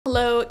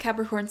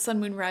Capricorn,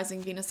 Sun, Moon,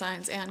 Rising, Venus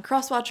signs, and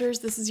cross-watchers.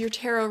 This is your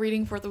tarot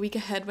reading for the week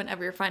ahead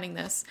whenever you're finding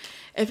this.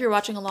 If you're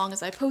watching along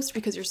as I post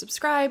because you're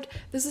subscribed,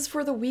 this is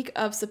for the week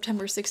of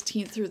September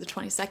 16th through the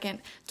 22nd,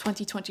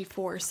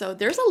 2024. So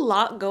there's a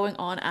lot going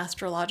on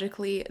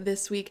astrologically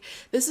this week.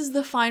 This is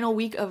the final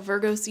week of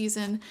Virgo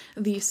season.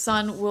 The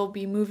Sun will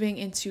be moving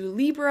into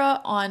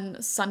Libra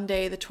on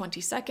Sunday the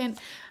 22nd,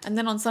 and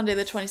then on Sunday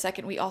the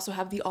 22nd we also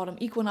have the autumn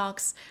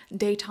equinox.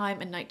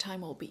 Daytime and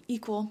nighttime will be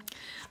equal,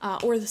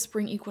 or the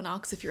spring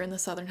equinox if you're in the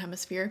southern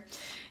hemisphere.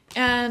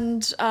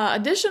 And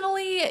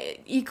additionally,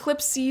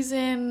 eclipse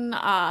season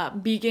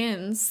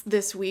begins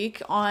this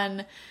week.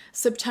 On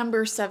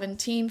September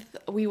 17th,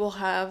 we will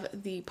have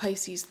the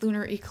Pisces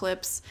lunar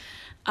eclipse.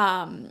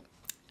 And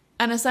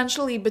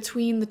essentially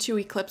between the two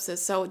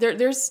eclipses, so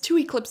there's two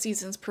eclipse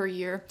seasons per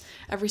year.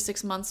 Every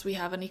 6 months we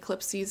have an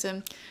eclipse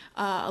season,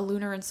 a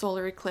lunar and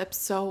solar eclipse.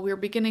 So we're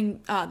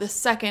beginning the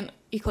second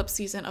eclipse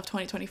season of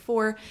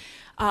 2024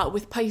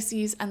 with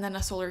Pisces, and then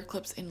a solar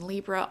eclipse in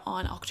Libra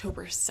on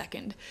October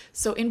 2nd.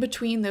 So in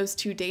between those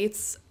two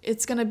dates,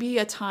 it's going to be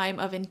a time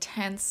of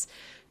intense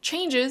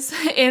changes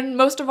in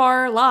most of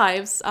our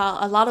lives.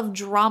 A lot of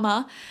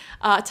drama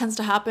tends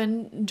to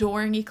happen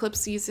during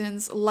eclipse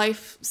seasons.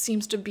 Life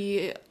seems to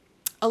be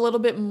a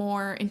little bit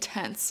more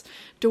intense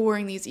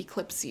during these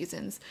eclipse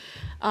seasons.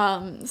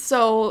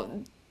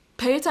 So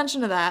pay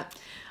attention to that.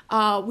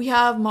 We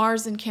have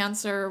Mars in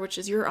Cancer, which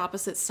is your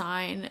opposite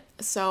sign.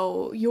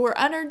 So your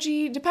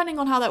energy, depending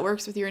on how that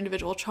works with your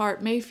individual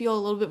chart, may feel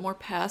a little bit more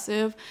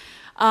passive.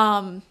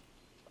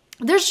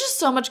 There's just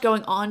so much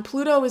going on.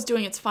 Pluto is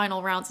doing its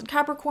final rounds in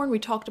Capricorn. We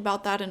talked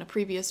about that in a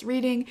previous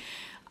reading.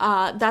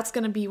 That's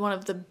going to be one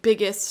of the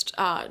biggest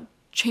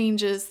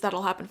changes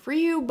that'll happen for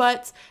you,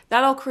 but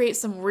that'll create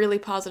some really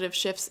positive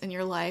shifts in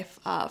your life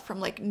from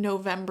like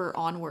November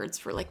onwards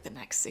for like the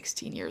next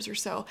 16 years or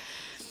so.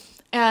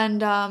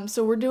 And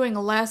so we're doing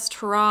a last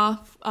hurrah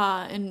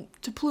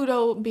to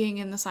Pluto being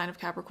in the sign of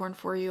Capricorn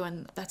for you,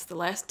 and that's the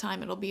last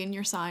time it'll be in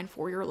your sign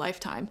for your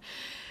lifetime.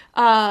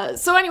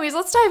 So anyways,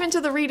 let's dive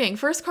into the reading.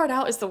 First card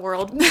out is the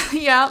World.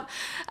 Yeah,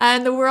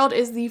 and the World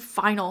is the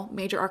final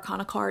major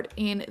arcana card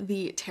in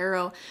the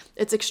tarot.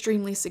 It's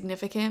extremely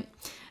significant,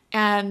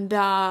 and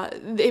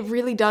it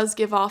really does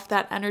give off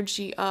that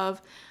energy of,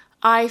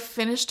 I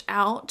finished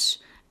out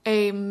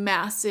a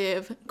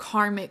massive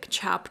karmic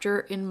chapter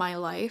in my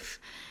life,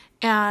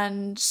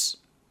 and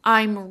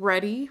I'm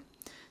ready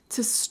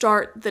to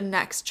start the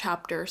next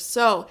chapter.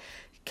 So,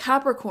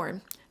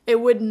 Capricorn, it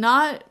would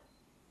not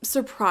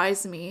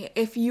surprise me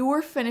if you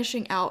were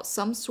finishing out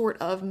some sort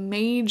of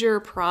major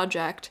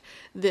project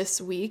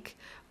this week,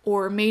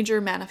 or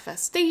major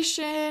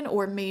manifestation,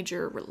 or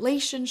major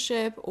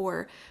relationship,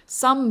 or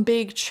some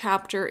big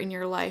chapter in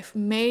your life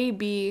may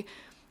be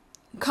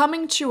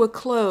coming to a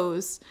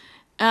close.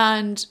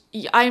 And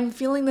I'm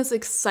feeling this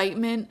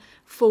excitement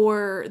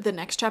for the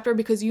next chapter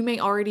because you may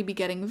already be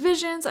getting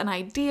visions and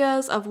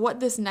ideas of what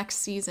this next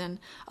season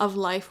of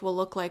life will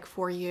look like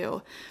for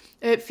you.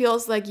 It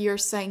feels like you're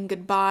saying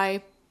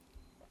goodbye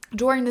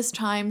during this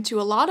time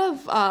to a lot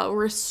of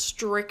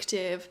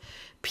restrictive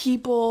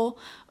people,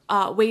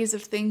 ways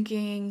of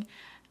thinking,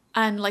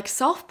 and like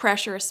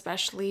self-pressure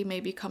especially may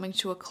be coming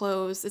to a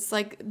close. It's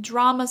like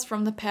dramas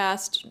from the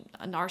past,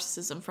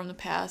 narcissism from the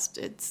past.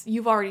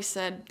 You've already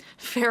said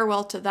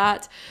farewell to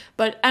that.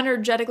 But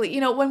energetically,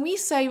 when we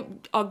say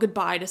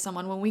goodbye to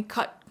someone, when we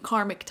cut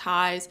karmic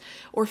ties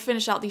or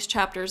finish out these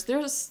chapters,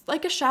 there's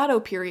like a shadow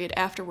period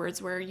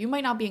afterwards where you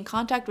might not be in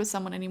contact with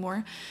someone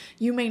anymore.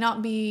 You may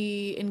not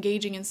be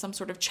engaging in some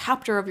sort of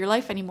chapter of your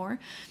life anymore,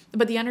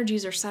 but the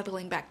energies are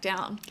settling back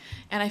down.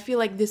 And I feel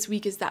like this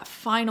week is that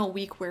final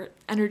week where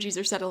energies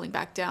are settling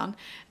back down,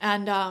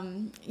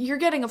 and you're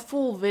getting a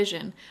full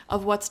vision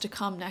of what's to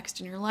come next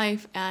in your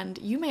life, and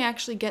you may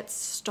actually get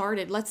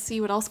started. Let's see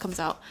what else comes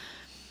out.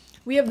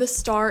 We have the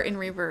Star in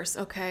reverse.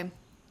 Okay.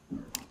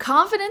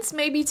 Confidence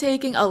may be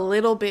taking a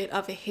little bit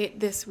of a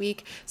hit this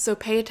week, so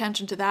pay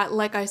attention to that.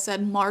 Like I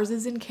said, Mars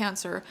is in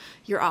Cancer,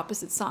 your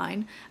opposite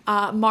sign.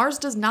 Mars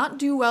does not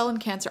do well in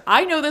Cancer.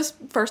 I know this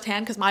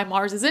firsthand because my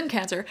Mars is in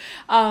Cancer.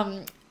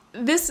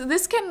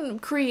 This can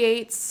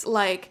create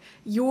like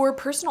your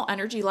personal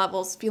energy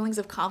levels, feelings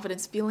of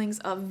confidence, feelings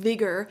of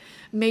vigor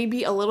may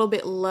be a little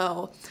bit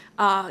low.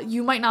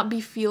 You might not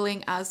be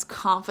feeling as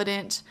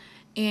confident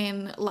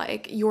in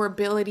like your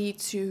ability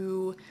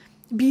to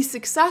be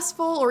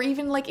successful, or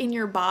even like in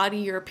your body,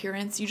 your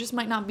appearance. You just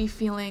might not be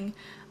feeling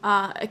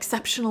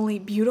exceptionally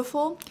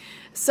beautiful.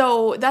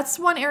 So that's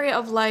one area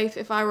of life,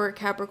 if I were a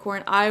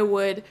Capricorn, I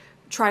would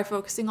try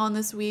focusing on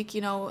this week,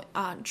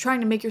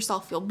 trying to make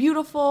yourself feel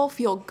beautiful,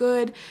 feel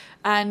good,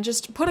 and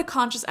just put a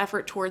conscious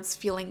effort towards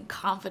feeling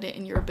confident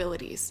in your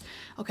abilities.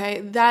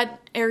 Okay, that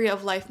area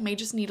of life may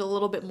just need a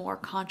little bit more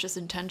conscious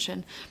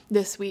intention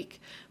this week.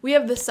 We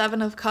have the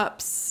Seven of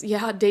Cups.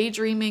 Yeah,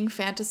 daydreaming,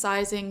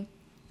 fantasizing.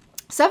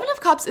 Seven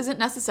of Cups isn't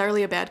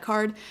necessarily a bad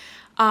card.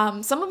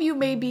 Some of you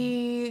may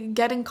be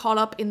getting caught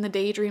up in the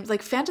daydreams,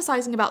 like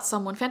fantasizing about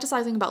someone,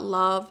 fantasizing about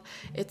love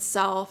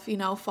itself,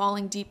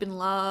 falling deep in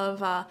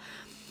love,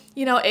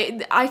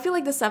 I feel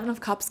like the Seven of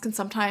Cups can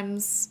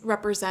sometimes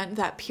represent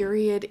that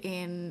period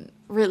in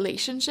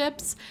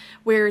relationships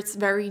where it's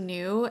very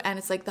new and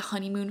it's like the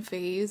honeymoon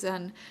phase,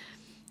 and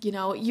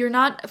you're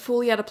not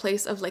fully at a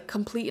place of like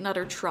complete and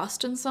utter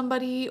trust in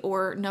somebody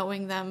or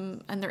knowing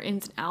them and their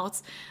ins and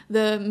outs.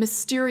 The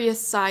mysterious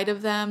side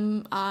of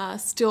them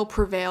still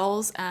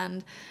prevails,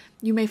 and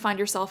you may find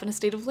yourself in a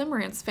state of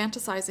limerence,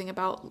 fantasizing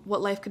about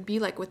what life could be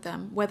like with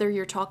them, whether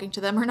you're talking to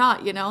them or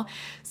not,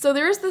 So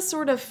there is this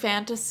sort of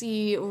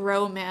fantasy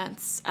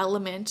romance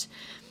element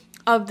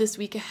of this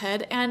week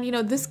ahead. And,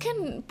 this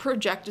can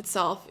project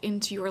itself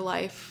into your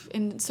life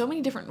in so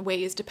many different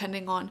ways,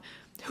 depending on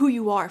who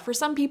you are. For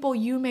some people,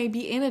 you may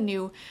be in a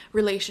new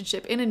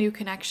relationship, in a new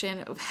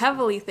connection,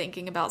 heavily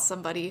thinking about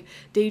somebody,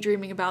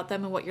 daydreaming about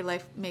them and what your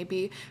life may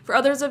be. For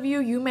others of you,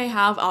 you may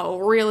have a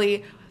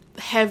really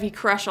heavy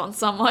crush on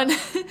someone.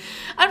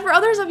 And for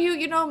others of you,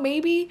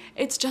 maybe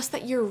it's just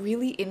that you're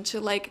really into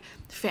like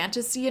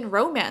fantasy and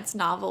romance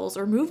novels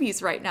or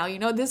movies right now.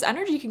 This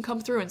energy can come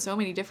through in so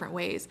many different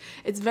ways.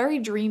 It's very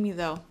dreamy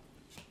though.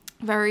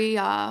 Very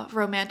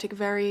romantic,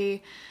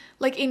 very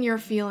like in your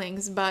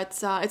feelings, but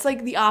it's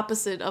like the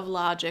opposite of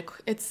logic.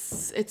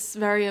 It's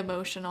very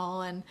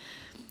emotional and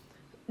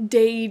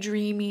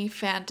daydreamy,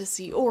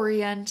 fantasy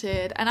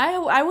oriented. And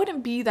I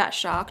wouldn't be that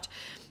shocked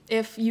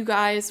if you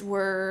guys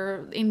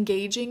were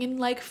engaging in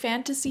like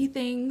fantasy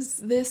things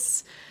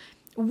this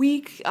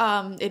week.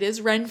 It is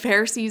Ren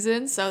Fair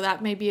season, so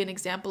that may be an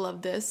example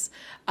of this.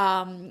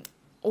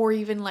 Or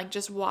even like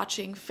just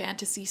watching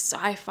fantasy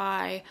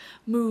sci-fi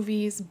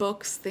movies,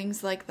 books,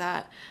 things like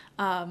that.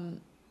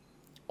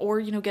 Or,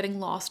 getting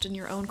lost in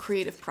your own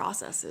creative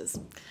processes.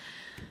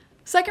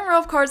 Second row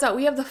of cards out,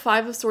 we have the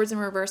Five of Swords in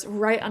reverse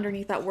right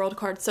underneath that World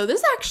card. So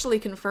this actually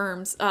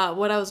confirms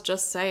what I was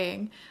just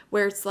saying,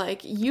 where it's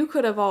like you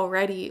could have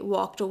already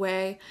walked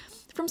away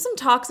from some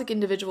toxic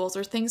individuals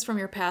or things from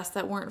your past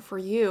that weren't for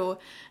you.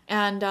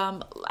 And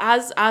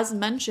as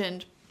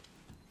mentioned,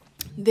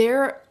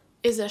 there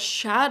is a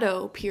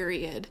shadow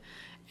period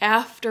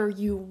after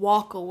you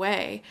walk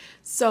away.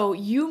 So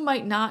you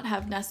might not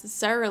have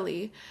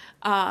necessarily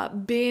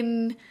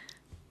been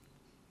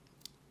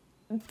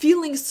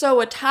feeling so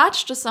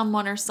attached to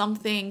someone or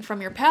something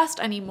from your past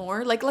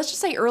anymore. Like, let's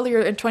just say earlier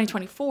in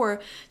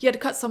 2024, you had to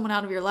cut someone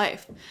out of your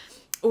life,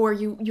 or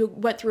you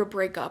went through a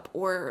breakup,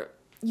 or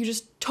you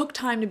just took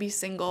time to be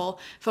single,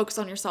 focus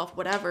on yourself,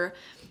 whatever.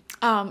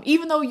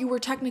 Even though you were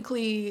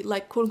technically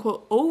like quote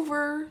unquote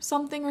over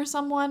something or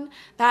someone,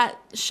 that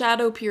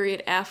shadow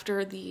period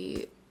after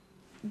the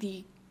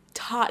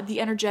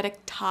energetic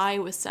tie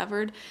was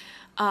severed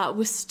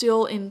was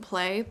still in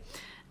play.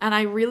 And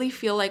I really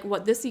feel like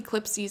what this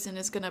eclipse season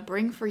is going to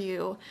bring for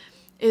you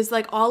is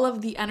like all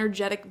of the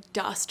energetic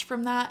dust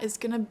from that is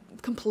going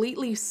to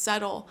completely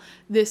settle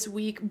this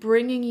week,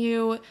 bringing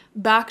you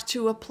back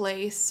to a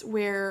place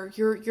where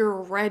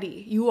you're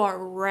ready. You are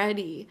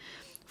ready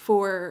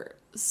for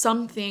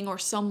something or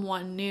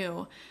someone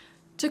new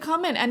to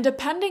come in. And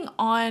depending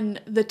on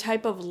the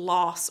type of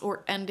loss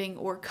or ending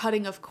or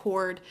cutting of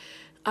cord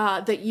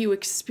that you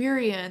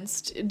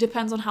experienced, it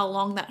depends on how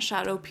long that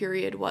shadow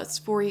period was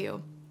for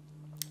you.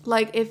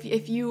 Like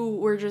if you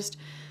were just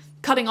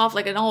cutting off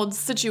like an old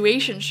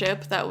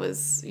situationship that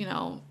was,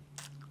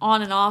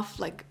 on and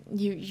off, like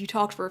you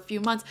talked for a few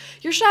months,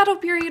 your shadow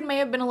period may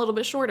have been a little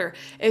bit shorter.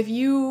 If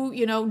you,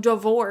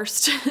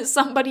 divorced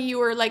somebody you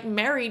were like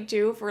married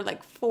to for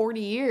like 40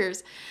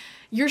 years,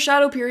 your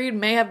shadow period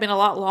may have been a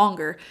lot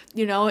longer,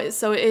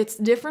 So it's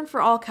different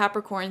for all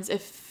Capricorns. It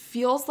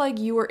feels like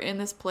you were in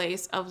this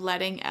place of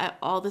letting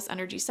all this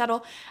energy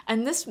settle.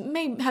 And this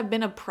may have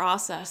been a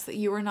process that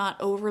you were not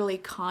overly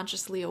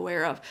consciously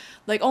aware of,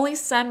 like only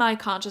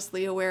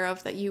semi-consciously aware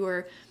of, that you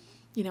were,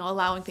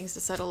 allowing things to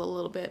settle a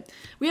little bit.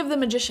 We have the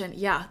Magician.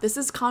 Yeah, this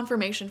is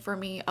confirmation for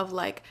me of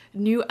like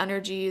new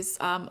energies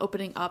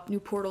opening up,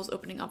 new portals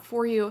opening up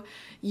for you.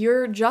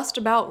 You're just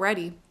about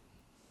ready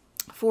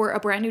for a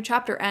brand new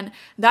chapter. And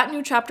that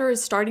new chapter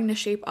is starting to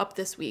shape up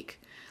this week.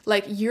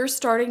 Like you're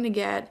starting to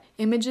get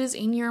images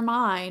in your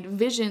mind,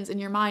 visions in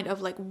your mind of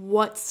like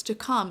what's to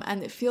come.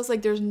 And it feels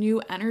like there's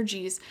new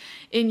energies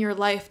in your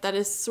life that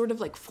is sort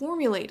of like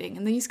formulating.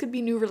 And these could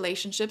be new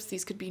relationships.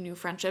 These could be new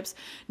friendships,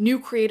 new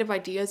creative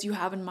ideas you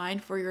have in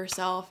mind for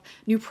yourself,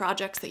 new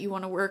projects that you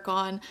want to work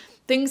on,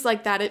 things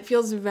like that. It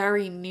feels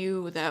very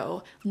new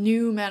though,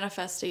 new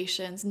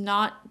manifestations,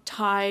 not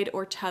tied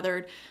or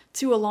tethered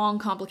to a long,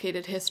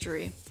 complicated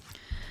history.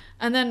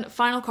 And then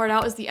final card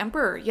out is the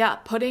Emperor. Yeah,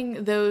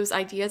 putting those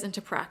ideas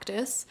into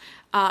practice,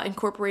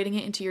 incorporating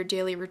it into your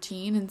daily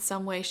routine in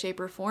some way,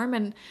 shape, or form,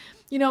 and,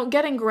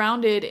 getting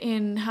grounded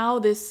in how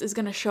this is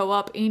going to show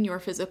up in your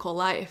physical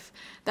life.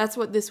 That's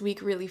what this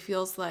week really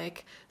feels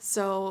like.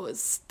 So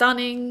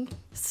stunning,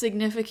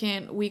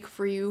 significant week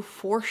for you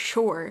for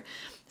sure.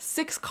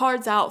 6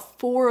 cards out,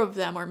 4 of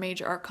them are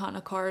major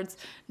arcana cards,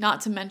 not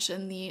to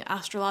mention the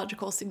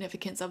astrological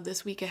significance of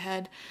this week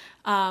ahead.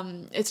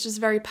 It's just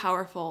very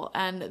powerful.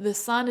 And the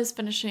sun is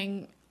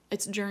finishing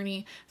its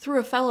journey through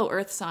a fellow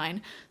earth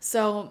sign.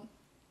 So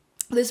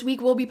this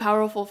week will be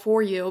powerful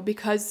for you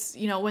because,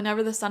 you know,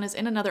 whenever the sun is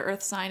in another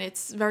earth sign,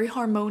 it's very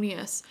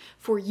harmonious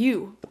for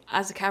you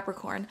as a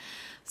Capricorn.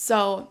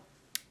 So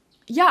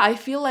yeah, I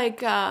feel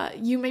like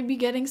you may be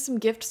getting some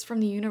gifts from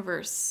the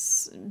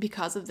universe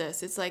because of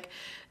this. It's like,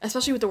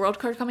 especially with the World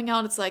card coming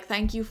out, it's like,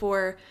 thank you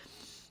for,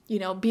 you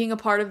know, being a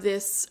part of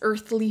this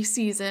earthly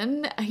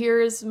season.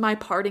 Here's my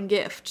parting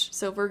gift.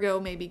 So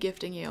Virgo may be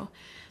gifting you.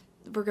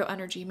 Virgo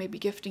energy may be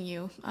gifting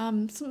you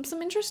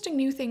some interesting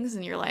new things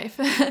in your life.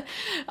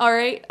 All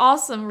right,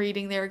 awesome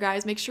reading there,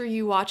 guys. Make sure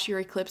you watch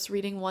your eclipse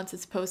reading once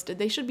it's posted.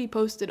 They should be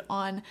posted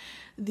on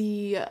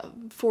the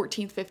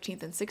 14th,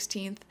 15th, and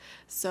 16th,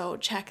 so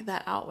check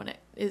that out when it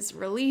is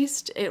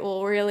released. It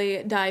will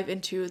really dive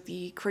into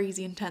the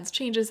crazy intense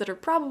changes that are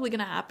probably going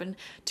to happen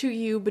to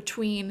you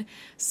between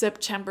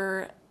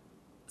September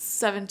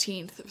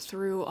 17th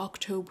through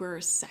October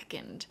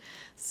 2nd.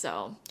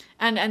 So,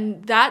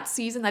 and that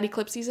season, that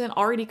eclipse season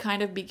already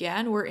kind of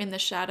began. We're in the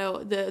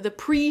shadow, the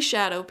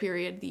pre-shadow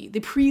period, the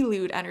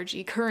prelude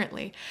energy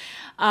currently,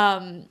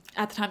 at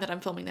the time that I'm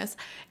filming this.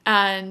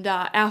 And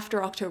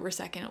after October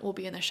 2nd, we'll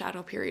be in the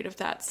shadow period of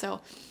that.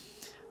 So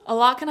a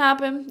lot can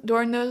happen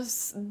during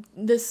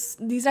these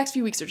next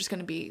few weeks are just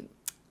going to be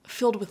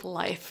filled with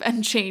life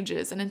and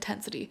changes and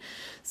intensity.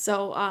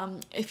 So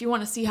if you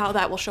want to see how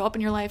that will show up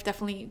in your life,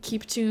 definitely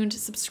keep tuned,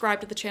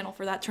 subscribe to the channel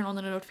for that, turn on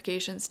the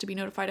notifications to be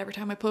notified every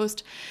time I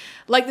post.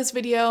 Like this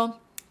video,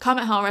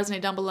 comment how it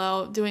resonated down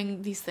below.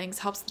 Doing these things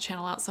helps the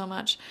channel out so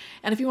much.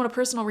 And if you want a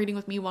personal reading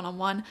with me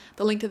one-on-one,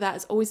 the link to that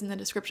is always in the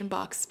description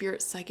box,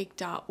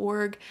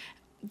 spiritpsychic.org.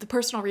 The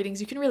personal readings,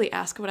 you can really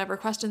ask whatever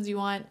questions you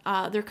want.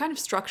 They're kind of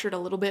structured a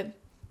little bit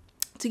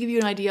to give you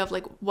an idea of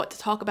like what to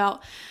talk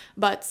about,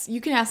 but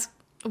you can ask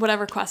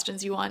whatever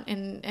questions you want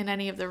in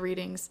any of the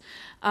readings.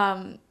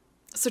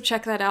 So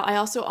check that out. I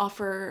also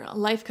offer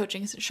life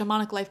coaching,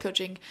 shamanic life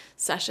coaching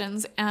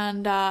sessions,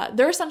 and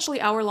they're essentially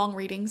hour-long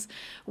readings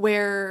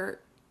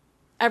where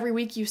every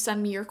week you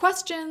send me your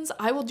questions.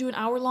 I will do an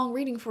hour-long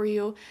reading for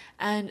you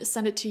and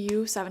send it to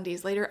you 7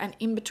 days later. And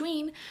in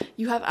between,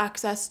 you have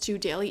access to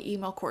daily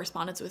email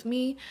correspondence with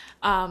me.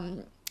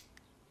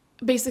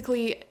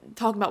 Basically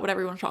talking about whatever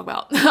you want to talk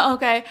about.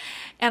 Okay.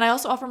 And I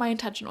also offer my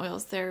intention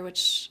oils there,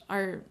 which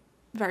are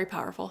very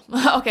powerful.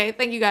 Okay.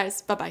 Thank you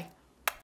guys. Bye-bye.